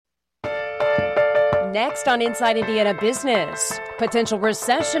Next on Inside Indiana Business, potential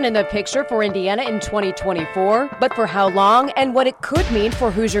recession in the picture for Indiana in 2024, but for how long and what it could mean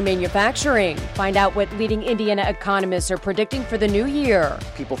for Hoosier manufacturing. Find out what leading Indiana economists are predicting for the new year.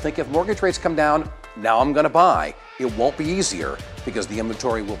 People think if mortgage rates come down, now I'm going to buy. It won't be easier because the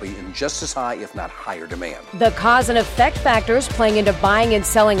inventory will be in just as high, if not higher demand. The cause and effect factors playing into buying and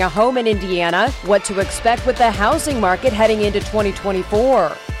selling a home in Indiana, what to expect with the housing market heading into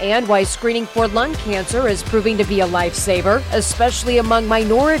 2024, and why screening for lung cancer is proving to be a lifesaver, especially among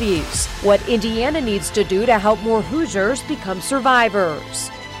minorities. What Indiana needs to do to help more Hoosiers become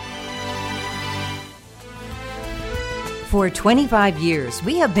survivors. For 25 years,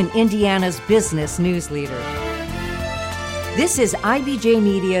 we have been Indiana's business news leader. This is IBJ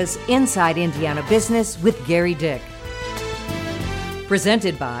Media's Inside Indiana Business with Gary Dick.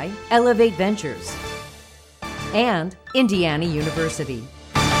 Presented by Elevate Ventures and Indiana University.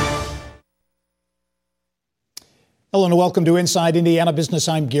 Hello and welcome to Inside Indiana Business.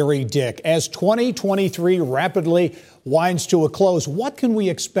 I'm Gary Dick. As 2023 rapidly winds to a close, what can we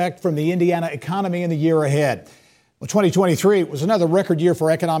expect from the Indiana economy in the year ahead? Well, 2023 was another record year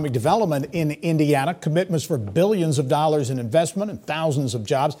for economic development in Indiana. Commitments for billions of dollars in investment and thousands of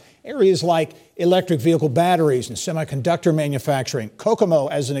jobs. Areas like electric vehicle batteries and semiconductor manufacturing. Kokomo,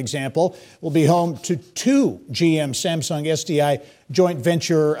 as an example, will be home to 2 GM Samsung SDI joint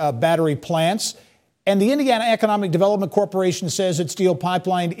venture battery plants. And the Indiana Economic Development Corporation says its steel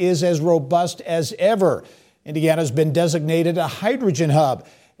pipeline is as robust as ever. Indiana's been designated a hydrogen hub,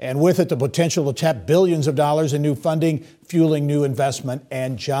 and with it the potential to tap billions of dollars in new funding, fueling new investment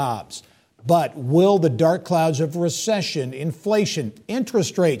and jobs. But will the dark clouds of recession, inflation,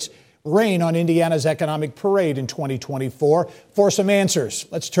 interest rates rain on Indiana's economic parade in 2024? For some answers,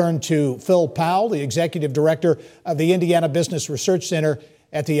 let's turn to Phil Powell, the executive director of the Indiana Business Research Center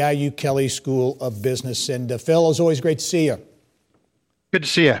at the IU Kelley School of Business. And Phil, it's always great to see you. Good to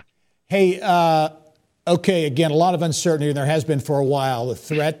see you. Hey, okay, again, a lot of uncertainty, and there has been for a while. The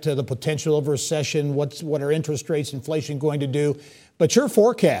threat to the potential of recession, what are interest rates, inflation going to do? But your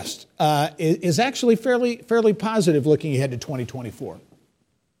forecast is actually fairly positive looking ahead to 2024.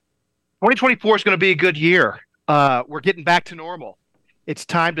 2024 is going to be a good year. We're getting back to normal. It's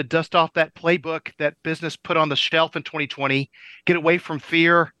time to dust off that playbook that business put on the shelf in 2020, get away from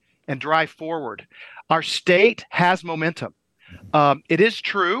fear, and drive forward. Our state has momentum. It is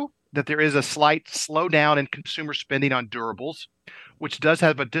true that there is a slight slowdown in consumer spending on durables, which does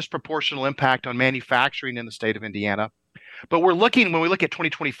have a disproportionate impact on manufacturing in the state of Indiana. But when we look at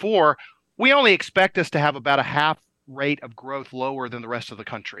 2024, we only expect us to have about a half rate of growth lower than the rest of the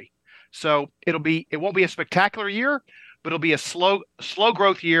country. So it won't be a spectacular year, but it'll be a slow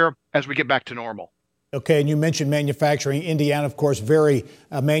growth year as we get back to normal. Okay, and you mentioned manufacturing. Indiana, of course, very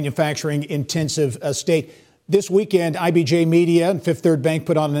manufacturing intensive state. This weekend, IBJ Media and Fifth Third Bank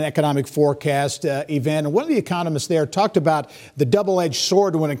put on an economic forecast event. And one of the economists there talked about the double-edged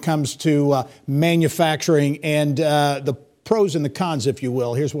sword when it comes to manufacturing and the pros and the cons, if you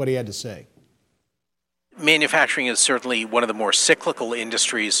will. Here's what he had to say. Manufacturing is certainly one of the more cyclical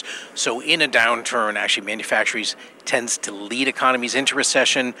industries. So in a downturn, actually manufacturing tends to lead economies into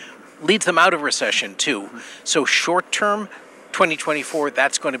recession, leads them out of recession too. So short term, 2024,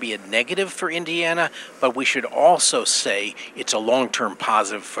 that's going to be a negative for Indiana, but we should also say it's a long-term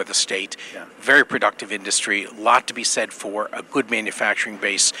positive for the state. Yeah. Very productive industry, a lot to be said for a good manufacturing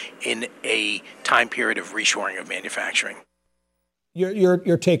base in a time period of reshoring of manufacturing.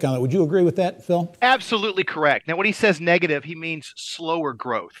 Your take on it. Would you agree with that, Phil? Absolutely correct. Now, when he says negative, he means slower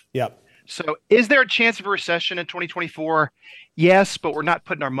growth. Yep. So is there a chance of a recession in 2024? Yes, but we're not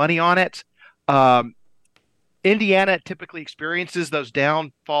putting our money on it. Indiana typically experiences those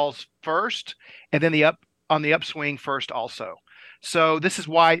downfalls first, and then on the upswing first also. So this is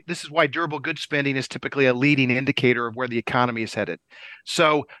why durable goods spending is typically a leading indicator of where the economy is headed.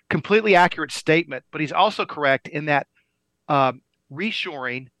 So completely accurate statement, but he's also correct in that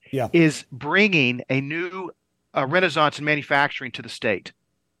reshoring is bringing a new renaissance in manufacturing to the state.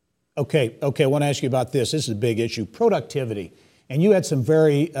 Okay. I want to ask you about this. This is a big issue, productivity. And you had some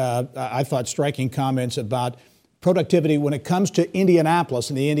very, I thought, striking comments about productivity when it comes to Indianapolis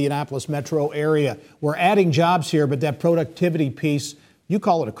and the Indianapolis metro area. We're adding jobs here, but that productivity piece, you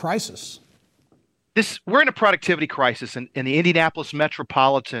call it a crisis. We're in a productivity crisis in the Indianapolis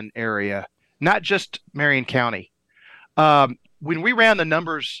metropolitan area, not just Marion County. When we ran the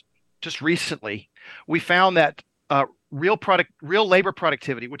numbers just recently, we found that real labor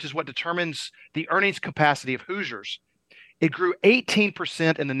productivity, which is what determines the earnings capacity of Hoosiers, it grew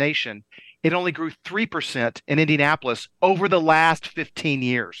 18% in the nation. It only grew 3% in Indianapolis over the last 15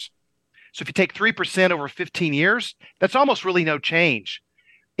 years. So if you take 3% over 15 years, that's almost really no change.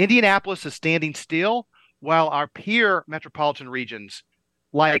 Indianapolis is standing still, while our peer metropolitan regions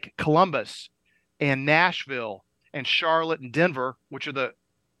like Columbus and Nashville and Charlotte and Denver, which are the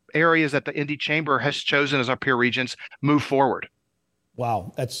areas that the Indy Chamber has chosen as our peer regions, move forward.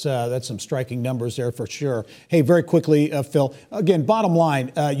 Wow, that's some striking numbers there for sure. Hey, very quickly, Phil, again, bottom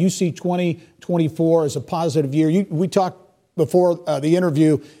line, you see 2024 as a positive year. We talked before the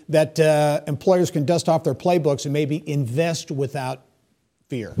interview that employers can dust off their playbooks and maybe invest without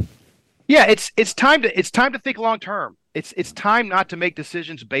fear. Yeah, it's time to think long term. It's time not to make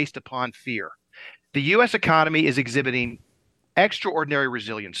decisions based upon fear. The U.S. economy is exhibiting extraordinary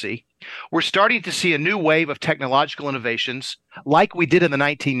resiliency. We're starting to see a new wave of technological innovations like we did in the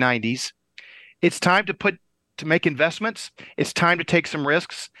 1990s. It's time to make investments. It's time to take some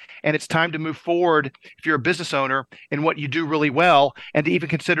risks, and it's time to move forward if you're a business owner in what you do really well, and to even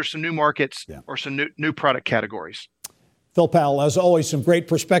consider some new markets or some new product categories. Phil Powell, as always, some great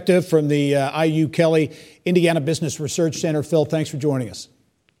perspective from the IU Kelley Indiana Business Research Center. Phil, thanks for joining us.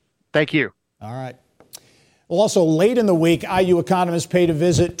 Thank you. All right. Well, also late in the week, IU economists paid a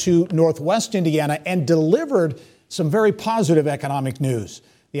visit to Northwest Indiana and delivered some very positive economic news.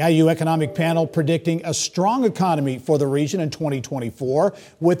 The IU economic panel predicting a strong economy for the region in 2024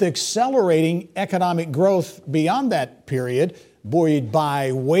 with accelerating economic growth beyond that period, buoyed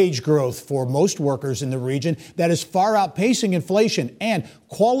by wage growth for most workers in the region that is far outpacing inflation, and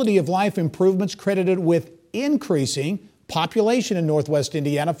quality of life improvements credited with increasing population in Northwest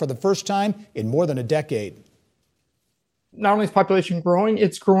Indiana for the first time in more than a decade. Not only is population growing,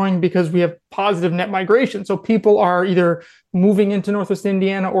 it's growing because we have positive net migration. So people are either moving into Northwest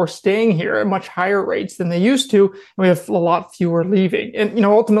Indiana or staying here at much higher rates than they used to. And we have a lot fewer leaving. And,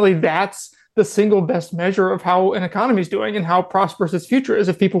 ultimately that's the single best measure of how an economy is doing and how prosperous its future is.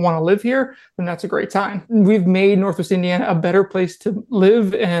 If people want to live here, then that's a great sign. We've made Northwest Indiana a better place to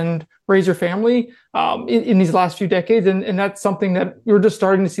live and raise your family in these last few decades. And that's something that we're just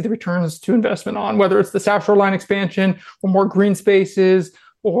starting to see the returns to investment on, whether it's the South Shore Line expansion or more green spaces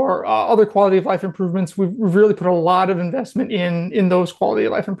or other quality of life improvements. We've really put a lot of investment in those quality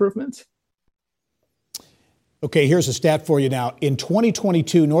of life improvements. Okay, here's a stat for you now. In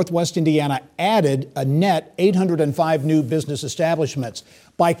 2022, Northwest Indiana added a net 805 new business establishments.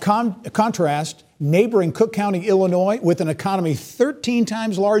 By contrast, neighboring Cook County, Illinois, with an economy 13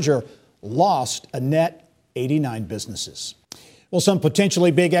 times larger, lost a net 89 businesses. Well, some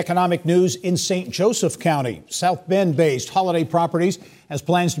potentially big economic news in St. Joseph County. South Bend-based Holiday Properties has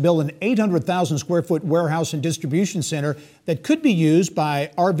plans to build an 800,000 square foot warehouse and distribution center that could be used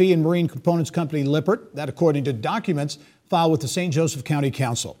by RV and Marine Components Company Lippert, that according to documents filed with the St. Joseph County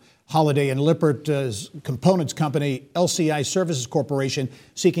Council. Holiday and Lippert's components company, LCI Services Corporation,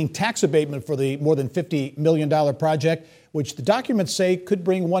 seeking tax abatement for the more than $50 million project, which the documents say could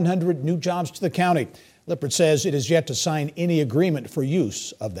bring 100 new jobs to the county. Lippert says it is yet to sign any agreement for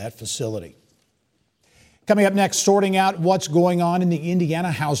use of that facility. Coming up next, sorting out what's going on in the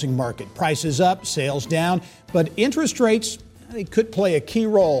Indiana housing market. Prices up, sales down, but interest rates, they could play a key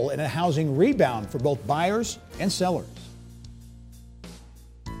role in a housing rebound for both buyers and sellers.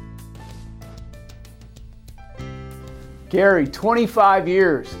 Gary, 25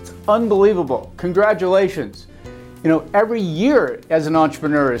 years. It's unbelievable. Congratulations. Every year as an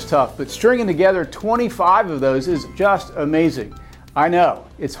entrepreneur is tough, but stringing together 25 of those is just amazing. I know,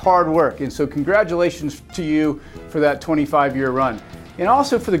 it's hard work, and so congratulations to you for that 25-year run. And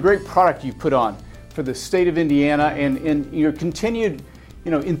also for the great product you put on for the state of Indiana and your continued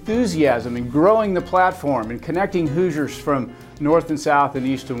enthusiasm in growing the platform and connecting Hoosiers from north and south and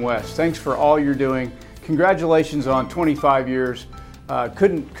east and west. Thanks for all you're doing. Congratulations on 25 years.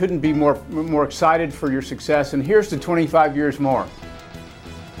 Couldn't be more excited for your success, and here's to 25 years more.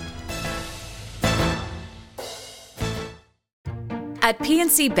 At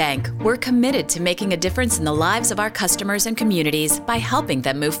PNC Bank, we're committed to making a difference in the lives of our customers and communities by helping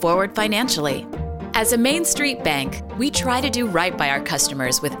them move forward financially. As a Main Street bank, we try to do right by our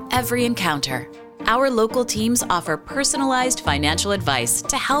customers with every encounter. Our local teams offer personalized financial advice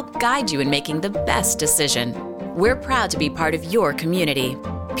to help guide you in making the best decision. We're proud to be part of your community.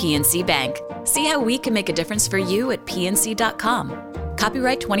 PNC Bank. See how we can make a difference for you at pnc.com.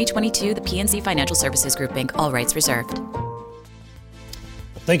 Copyright 2022, the PNC Financial Services Group, Inc., all rights reserved.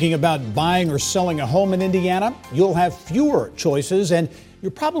 Thinking about buying or selling a home in Indiana? You'll have fewer choices and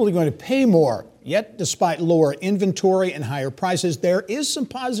you're probably going to pay more. Yet, despite lower inventory and higher prices, there is some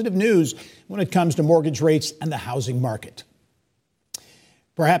positive news when it comes to mortgage rates and the housing market.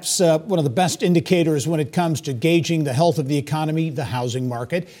 Perhaps one of the best indicators when it comes to gauging the health of the economy, the housing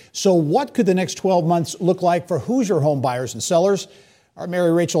market. So what could the next 12 months look like for Hoosier home buyers and sellers? Our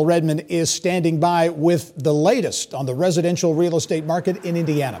Mary Rachel Redmond is standing by with the latest on the residential real estate market in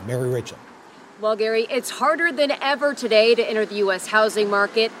Indiana. Mary Rachel. Well, Gary, it's harder than ever today to enter the U.S. housing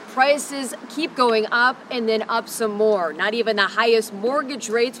market. Prices keep going up and then up some more. Not even the highest mortgage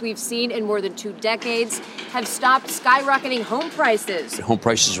rates we've seen in more than 2 decades have stopped skyrocketing home prices. Home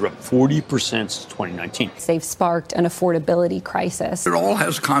prices are up 40% since 2019. They've sparked an affordability crisis. It all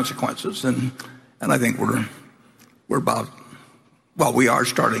has consequences, and I think we're about, well, we are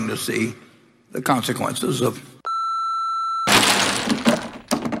starting to see the consequences of.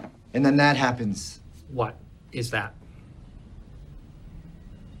 And then that happens. What is that?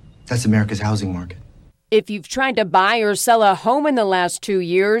 That's America's housing market. If you've tried to buy or sell a home in the last 2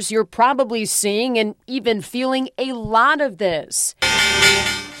 years, you're probably seeing and even feeling a lot of this.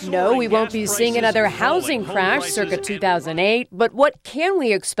 No, we won't be seeing another housing crash circa 2008, but what can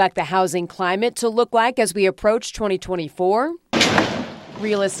we expect the housing climate to look like as we approach 2024?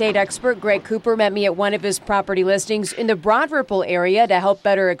 Real estate expert Greg Cooper met me at one of his property listings in the Broad Ripple area to help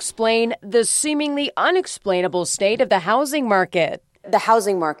better explain the seemingly unexplainable state of the housing market. The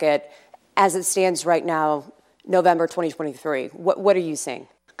housing market, as it stands right now, November 2023, what are you seeing?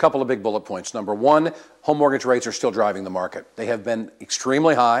 A couple of big bullet points. Number one, home mortgage rates are still driving the market. They have been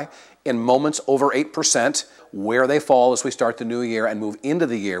extremely high, in moments over 8%. Where they fall as we start the new year and move into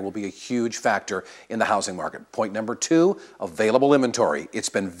the year will be a huge factor in the housing market. Point number two, available inventory. It's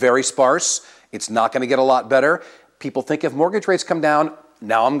been very sparse. It's not going to get a lot better. People think if mortgage rates come down,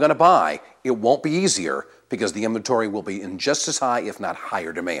 now I'm going to buy. It won't be easier because the inventory will be in just as high, if not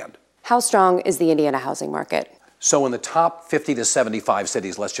higher demand. How strong is the Indiana housing market? So in the top 50 to 75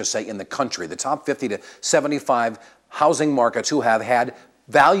 cities, let's just say in the country, the top 50 to 75 housing markets who have had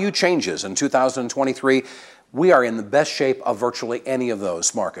value changes in 2023, we are in the best shape of virtually any of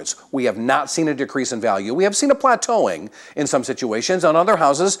those markets. We have not seen a decrease in value. We have seen a plateauing in some situations, and other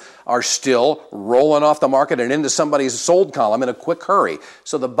houses are still rolling off the market and into somebody's sold column in a quick hurry.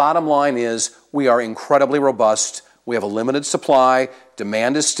 So the bottom line is we are incredibly robust. We have a limited supply.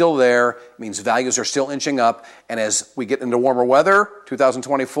 Demand is still there. It means values are still inching up. And as we get into warmer weather,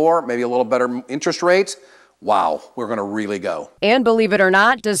 2024, maybe a little better interest rates, wow, we're going to really go. And believe it or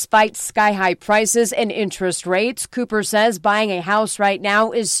not, despite sky-high prices and interest rates, Cooper says buying a house right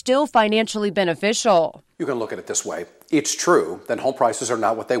now is still financially beneficial. You can look at it this way. It's true that home prices are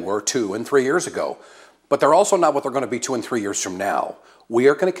not what they were 2 and 3 years ago, but they're also not what they're going to be 2 and 3 years from now. We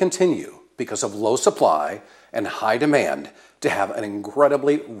are going to continue, because of low supply and high demand, to have an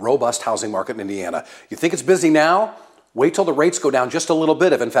incredibly robust housing market in Indiana. You think it's busy now? Wait till the rates go down just a little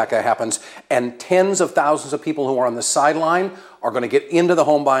bit, if in fact that happens, and tens of thousands of people who are on the sideline are going to get into the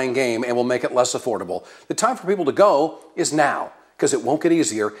home buying game and will make it less affordable. The time for people to go is now, because it won't get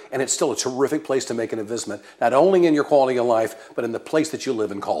easier, and it's still a terrific place to make an investment, not only in your quality of life, but in the place that you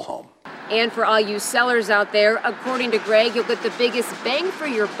live and call home. And for all you sellers out there, according to Greg, you'll get the biggest bang for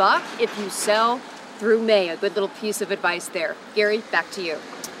your buck if you sell through May. A good little piece of advice there. Gary, back to you.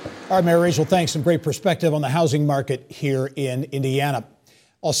 All right, Mary Rachel, thanks. Some great perspective on the housing market here in Indiana.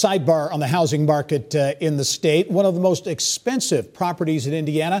 A sidebar on the housing market in the state. One of the most expensive properties in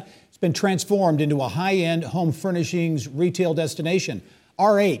Indiana has been transformed into a high-end home furnishings retail destination.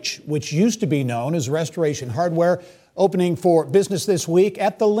 RH, which used to be known as Restoration Hardware, opening for business this week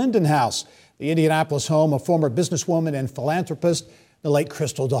at the Linden House, the Indianapolis home of former businesswoman and philanthropist, the late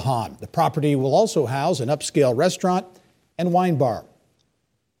Crystal DeHaan. The property will also house an upscale restaurant and wine bar.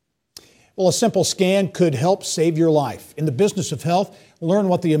 Well, a simple scan could help save your life. In the business of health, learn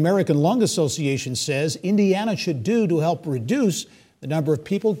what the American Lung Association says Indiana should do to help reduce the number of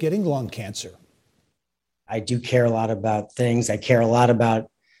people getting lung cancer. I do care a lot about things. I care a lot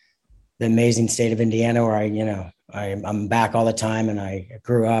about the amazing state of Indiana, where I'm back all the time, and I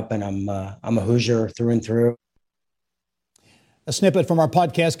grew up, and I'm a Hoosier through and through. A snippet from our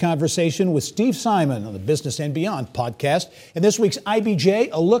podcast conversation with Steve Simon on the Business and Beyond podcast. And this week's IBJ,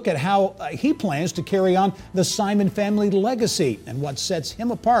 a look at how he plans to carry on the Simon family legacy and what sets him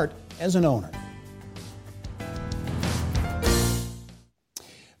apart as an owner.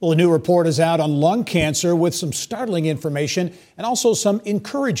 Well, a new report is out on lung cancer with some startling information and also some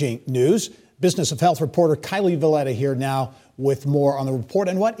encouraging news. Business of Health reporter Kylie Valletta here now with more on the report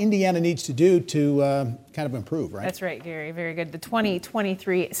and what Indiana needs to do to kind of improve, right? That's right, Gary. Very good. The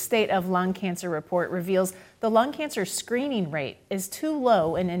 2023 State of Lung Cancer report reveals the lung cancer screening rate is too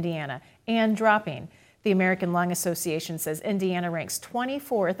low in Indiana and dropping. The American Lung Association says Indiana ranks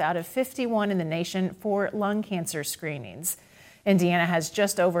 24th out of 51 in the nation for lung cancer screenings. Indiana has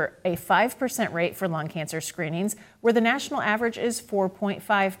just over a 5% rate for lung cancer screenings, where the national average is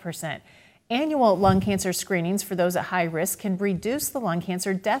 4.5%. Annual lung cancer screenings for those at high risk can reduce the lung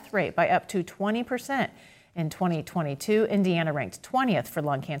cancer death rate by up to 20%. In 2022, Indiana ranked 20th for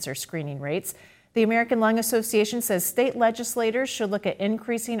lung cancer screening rates. The American Lung Association says state legislators should look at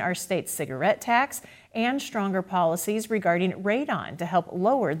increasing our state's cigarette tax and stronger policies regarding radon to help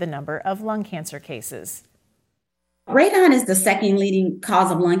lower the number of lung cancer cases. Radon is the second leading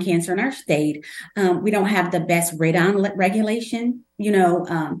cause of lung cancer in our state. We don't have the best radon regulation.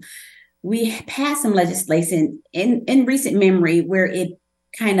 We passed some legislation in recent memory where it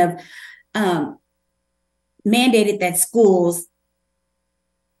kind of mandated that schools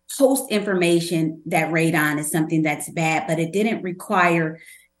post information that radon is something that's bad, but it didn't require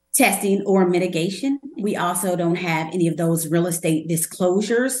testing or mitigation. We also don't have any of those real estate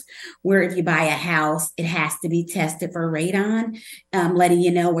disclosures where if you buy a house, it has to be tested for radon, letting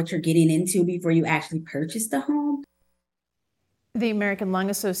you know what you're getting into before you actually purchase the home. The American Lung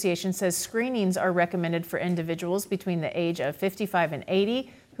Association says screenings are recommended for individuals between the age of 55 and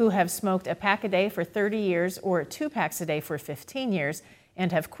 80 who have smoked a pack a day for 30 years or 2 packs a day for 15 years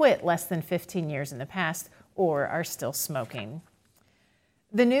and have quit less than 15 years in the past or are still smoking.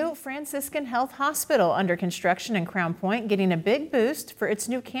 The new Franciscan Health Hospital under construction in Crown Point getting a big boost for its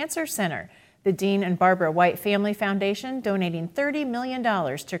new cancer center. The Dean and Barbara White Family Foundation donating $30 million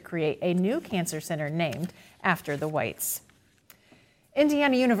to create a new cancer center named after the Whites.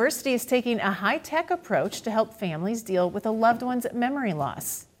 Indiana University is taking a high-tech approach to help families deal with a loved one's memory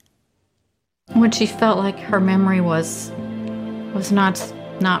loss. When she felt like her memory was not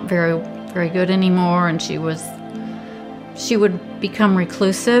very good anymore, and she would become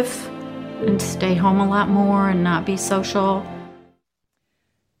reclusive and stay home a lot more and not be social.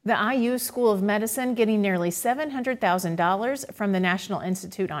 The IU School of Medicine getting nearly $700,000 from the National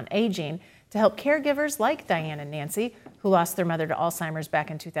Institute on Aging to help caregivers like Diane and Nancy, who lost their mother to Alzheimer's back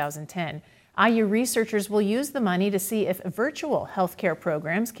in 2010. IU researchers will use the money to see if virtual healthcare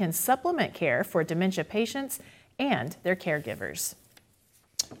programs can supplement care for dementia patients and their caregivers.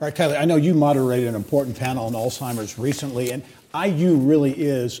 All right, Kylie, I know you moderated an important panel on Alzheimer's recently, and IU really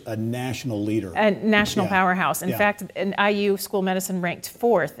is a national leader. A national powerhouse. In fact, IU School of Medicine ranked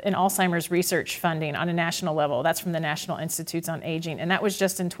 4th in Alzheimer's research funding on a national level. That's from the National Institutes on Aging. And that was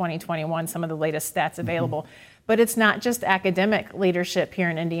just in 2021, some of the latest stats available. But it's not just academic leadership here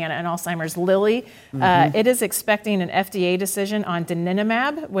in Indiana and Alzheimer's. Lilly, it is expecting an FDA decision on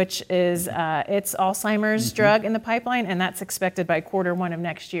donanemab, which is its Alzheimer's drug in the pipeline, and that's expected by Q1 of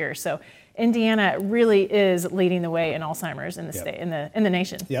next year. So Indiana really is leading the way in Alzheimer's in the state, in the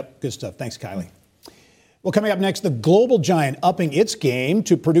nation. Yep, good stuff. Thanks, Kylie. Well, coming up next, the global giant upping its game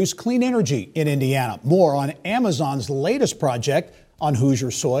to produce clean energy in Indiana. More on Amazon's latest project on Hoosier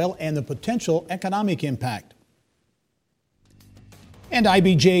soil and the potential economic impact. And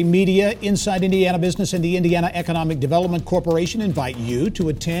IBJ Media, Inside Indiana Business, and the Indiana Economic Development Corporation invite you to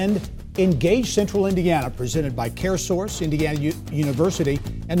attend Engage Central Indiana, presented by CareSource, Indiana University,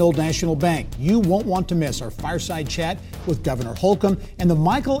 and Old National Bank. You won't want to miss our fireside chat with Governor Holcomb and the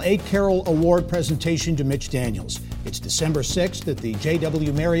Michael A. Carroll Award presentation to Mitch Daniels. It's December 6th at the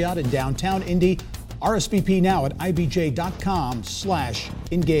JW Marriott in downtown Indy. RSVP now at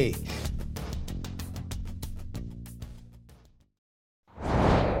ibj.com/engage.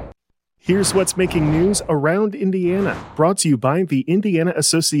 Here's what's making news around Indiana, brought to you by the Indiana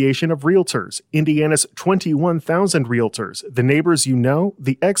Association of Realtors, Indiana's 21,000 realtors, the neighbors you know,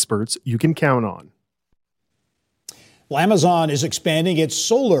 the experts you can count on. Well, Amazon is expanding its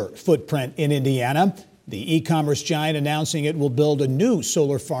solar footprint in Indiana. The e-commerce giant announcing it will build a new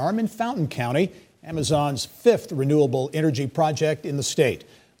solar farm in Fountain County, Amazon's 5th renewable energy project in the state.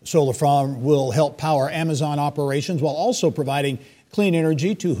 The solar farm will help power Amazon operations while also providing clean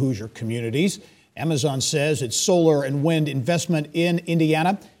energy to Hoosier communities. Amazon says its solar and wind investment in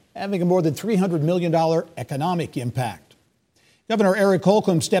Indiana having a more than $300 million economic impact. Governor Eric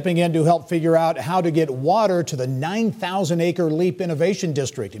Holcomb stepping in to help figure out how to get water to the 9,000-acre LEAP Innovation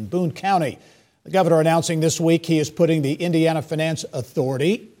District in Boone County. The governor announcing this week he is putting the Indiana Finance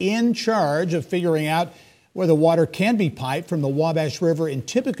Authority in charge of figuring out where the water can be piped from the Wabash River in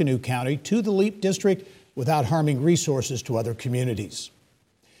Tippecanoe County to the LEAP District without harming resources to other communities.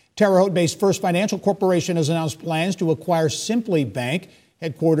 Terre Haute-based First Financial Corporation has announced plans to acquire Simply Bank,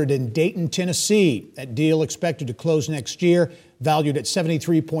 headquartered in Dayton, Tennessee. That deal expected to close next year, valued at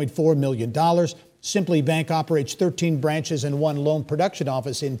 $73.4 million. Simply Bank operates 13 branches and 1 loan production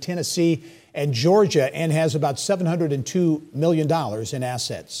office in Tennessee and Georgia and has about $702 million in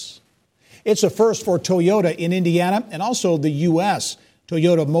assets. It's a first for Toyota in Indiana and also the U.S.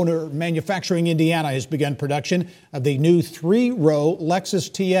 Toyota Motor Manufacturing Indiana has begun production of the new 3-row Lexus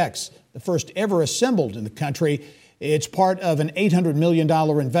TX, the first ever assembled in the country. It's part of an $800 million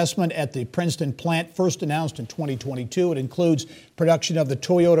investment at the Princeton plant, first announced in 2022. It includes production of the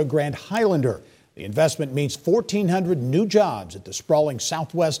Toyota Grand Highlander. The investment means 1,400 new jobs at the sprawling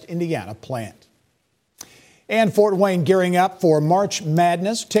Southwest Indiana plant. And Fort Wayne gearing up for March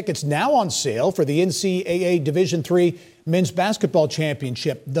Madness. Tickets now on sale for the NCAA Division III Men's Basketball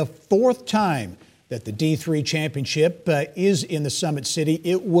Championship, the fourth time that the D3 Championship is in the Summit City.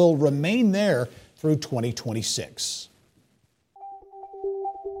 It will remain there through 2026.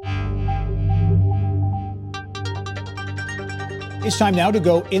 It's time now to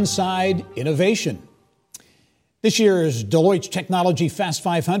go inside innovation. This year's Deloitte's Technology Fast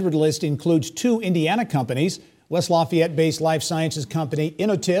 500 list includes 2 Indiana companies. West Lafayette-based life sciences company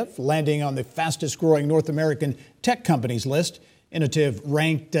Innotiv landing on the fastest-growing North American tech companies list. Innotiv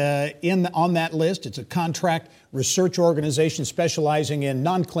ranked on that list. It's a contract research organization specializing in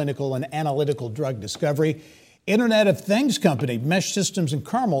non-clinical and analytical drug discovery. Internet of Things company Mesh Systems in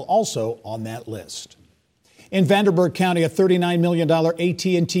Carmel also on that list. In Vanderburgh County, a $39 million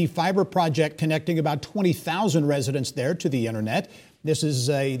AT&T fiber project connecting about 20,000 residents there to the internet. This is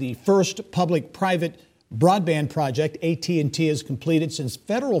the first public-private broadband project AT&T has completed since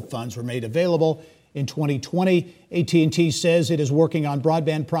federal funds were made available in 2020. AT&T says it is working on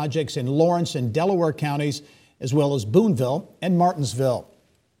broadband projects in Lawrence and Delaware counties, as well as Boonville and Martinsville.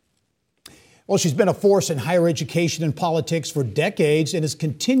 Well, she's been a force in higher education and politics for decades and is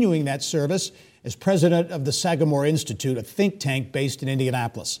continuing that service as president of the Sagamore Institute, a think tank based in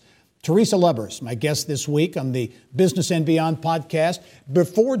Indianapolis. Teresa Lubbers, my guest this week on the Business and Beyond podcast.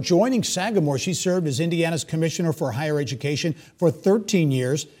 Before joining Sagamore, she served as Indiana's Commissioner for Higher Education for 13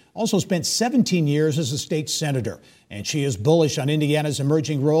 years, also spent 17 years as a state senator. And she is bullish on Indiana's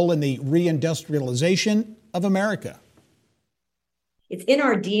emerging role in the reindustrialization of America. It's in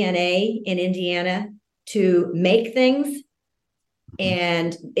our DNA in Indiana to make things.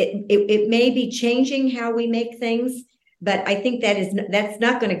 And it may be changing how we make things, but I think that's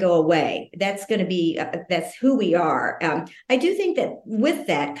not going to go away. That's going to be that's who we are. I do think that with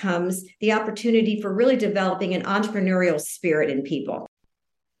that comes the opportunity for really developing an entrepreneurial spirit in people.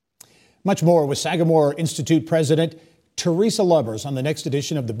 Much more with Sagamore Institute President Teresa Lubbers on the next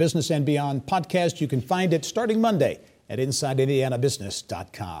edition of the Business and Beyond podcast. You can find it starting Monday at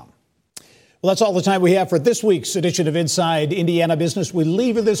InsideIndianaBusiness.com. Well, that's all the time we have for this week's edition of Inside Indiana Business. We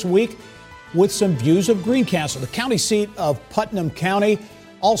leave you this week with some views of Greencastle, the county seat of Putnam County.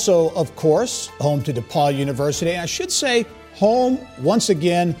 Also, of course, home to DePaul University. I should say home once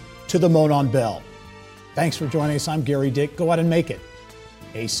again to the Monon Bell. Thanks for joining us. I'm Gary Dick. Go out and make it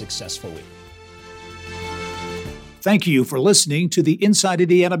a successful week. Thank you for listening to the Inside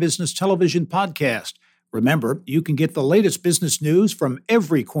Indiana Business Television podcast. Remember, you can get the latest business news from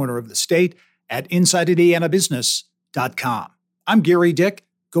every corner of the state at InsideIndianaBusiness.com. I'm Gary Dick.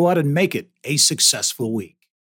 Go out and make it a successful week.